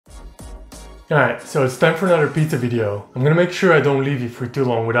Alright, so it's time for another pizza video. I'm gonna make sure I don't leave you for too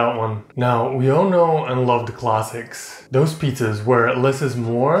long without one. Now, we all know and love the classics. Those pizzas where less is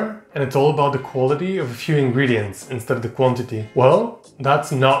more and it's all about the quality of a few ingredients instead of the quantity. Well,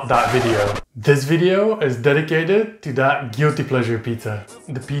 that's not that video. This video is dedicated to that guilty pleasure pizza.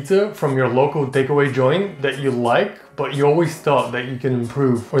 The pizza from your local takeaway joint that you like, but you always thought that you can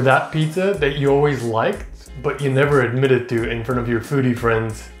improve. Or that pizza that you always liked, but you never admitted to in front of your foodie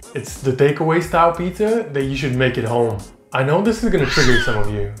friends. It's the takeaway style pizza that you should make at home. I know this is gonna trigger some of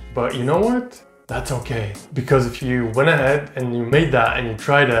you, but you know what? That's okay. Because if you went ahead and you made that and you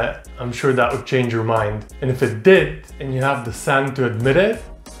tried it, I'm sure that would change your mind. And if it did, and you have the sand to admit it,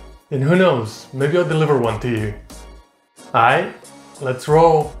 then who knows, maybe I'll deliver one to you. Alright, let's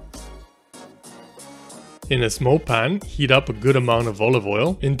roll. In a small pan, heat up a good amount of olive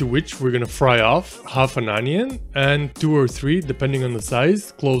oil, into which we're gonna fry off half an onion and 2 or 3, depending on the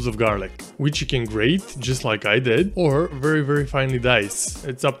size, cloves of garlic, which you can grate just like I did, or very finely dice.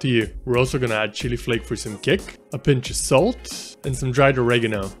 It's up to you. We're also gonna add chili flake for some kick, a pinch of salt, and some dried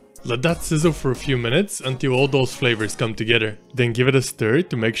oregano. Let that sizzle for a few minutes until all those flavors come together. Then give it a stir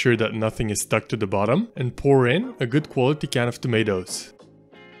to make sure that nothing is stuck to the bottom, and pour in a good quality can of tomatoes.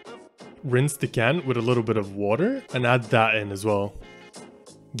 Rinse the can with a little bit of water and add that in as well.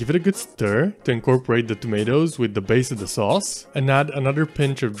 Give it a good stir to incorporate the tomatoes with the base of the sauce, and add another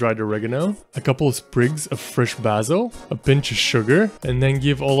pinch of dried oregano, a couple of sprigs of fresh basil, a pinch of sugar, and then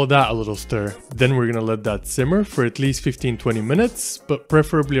give all of that a little stir. Then we're gonna let that simmer for at least 15-20 minutes, but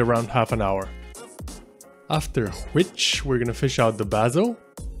preferably around half an hour. After which we're gonna fish out the basil,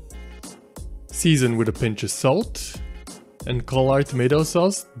 season with a pinch of salt, and call our tomato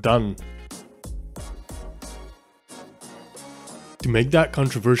sauce done. To make that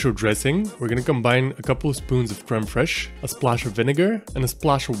controversial dressing, we're gonna combine a couple of spoons of creme fraiche, a splash of vinegar, and a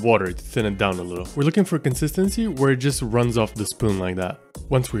splash of water to thin it down a little. We're looking for a consistency where it just runs off the spoon like that.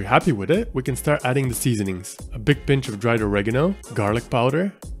 Once we're happy with it, we can start adding the seasonings. A big pinch of dried oregano, garlic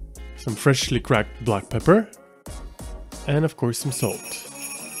powder, some freshly cracked black pepper, and of course some salt.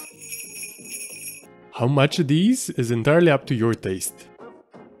 How much of these is entirely up to your taste.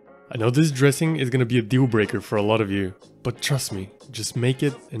 I know this dressing is gonna be a deal breaker for a lot of you, but trust me, just make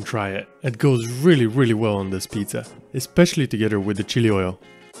it and try it. It goes really well on this pizza, especially together with the chili oil.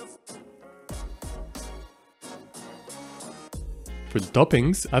 For the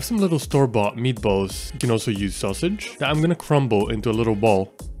toppings, I have some little store-bought meatballs, you can also use sausage, that I'm gonna crumble into a little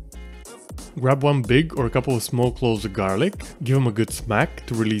ball. Grab one big or a couple of small cloves of garlic, give them a good smack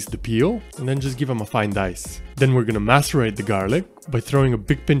to release the peel, and then just give them a fine dice. Then we're gonna macerate the garlic by throwing a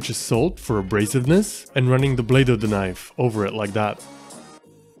big pinch of salt for abrasiveness and running the blade of the knife over it like that.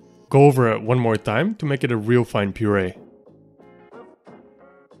 Go over it one more time to make it a real fine puree.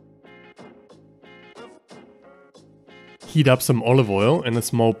 Heat up some olive oil in a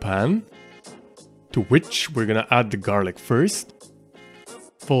small pan, to which we're gonna add the garlic first,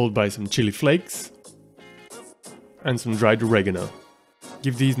 followed by some chili flakes and some dried oregano.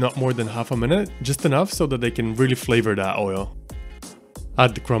 Give these not more than half a minute, just enough so that they can really flavor that oil.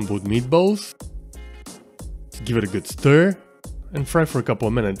 Add the crumbled meatballs, give it a good stir, and fry for a couple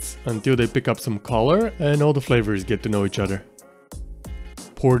of minutes until they pick up some color and all the flavors get to know each other.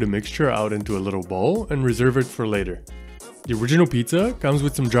 Pour the mixture out into a little bowl and reserve it for later. The original pizza comes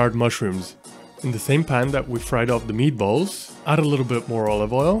with some jarred mushrooms. In the same pan that we fried off the meatballs, add a little bit more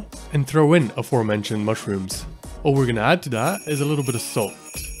olive oil and throw in aforementioned mushrooms. All we're gonna add to that is a little bit of salt.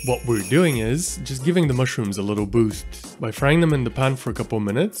 What we're doing is just giving the mushrooms a little boost. By frying them in the pan for a couple of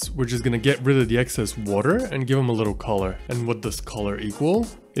minutes, we're just gonna get rid of the excess water and give them a little color. And what does color equal?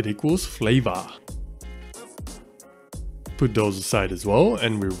 It equals flavor. Put those aside as well,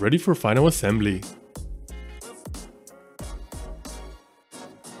 and we're ready for final assembly.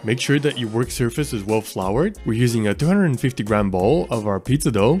 Make sure that your work surface is well floured. We're using a 250 gram ball of our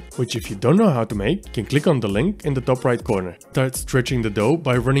pizza dough, which if you don't know how to make, you can click on the link in the top right corner. Start stretching the dough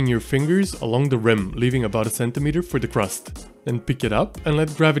by running your fingers along the rim, leaving about 1 centimeter for the crust. Then pick it up and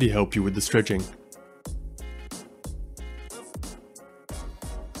let gravity help you with the stretching.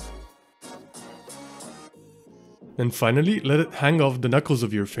 Then finally, let it hang off the knuckles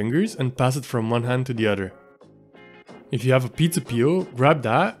of your fingers and pass it from one hand to the other. If you have a pizza peel, grab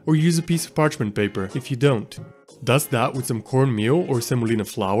that or use a piece of parchment paper if you don't. Dust that with some cornmeal or semolina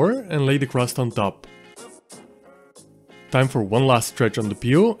flour and lay the crust on top. Time for one last stretch on the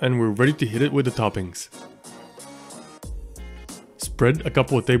peel and we're ready to hit it with the toppings. Spread a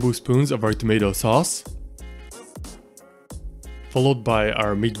couple of tablespoons of our tomato sauce, followed by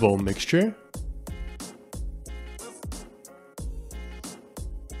our meatball mixture.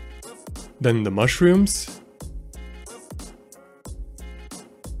 Then the mushrooms.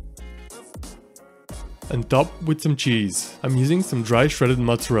 And top with some cheese. I'm using some dry shredded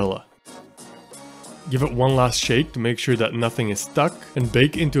mozzarella. Give it one last shake to make sure that nothing is stuck and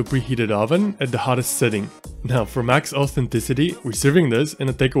bake into a preheated oven at the hottest setting. Now for max authenticity, we're serving this in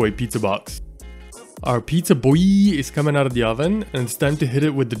a takeaway pizza box. Our pizza boy is coming out of the oven and it's time to hit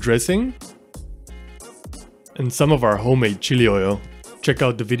it with the dressing and some of our homemade chili oil. Check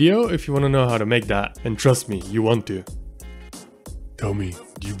out the video if you want to know how to make that, and trust me, you want to. Tell me,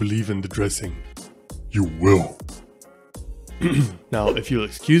 do you believe in the dressing? You will. Now, if you'll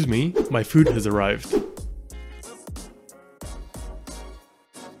excuse me, my food has arrived.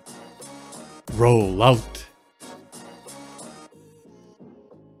 Roll out.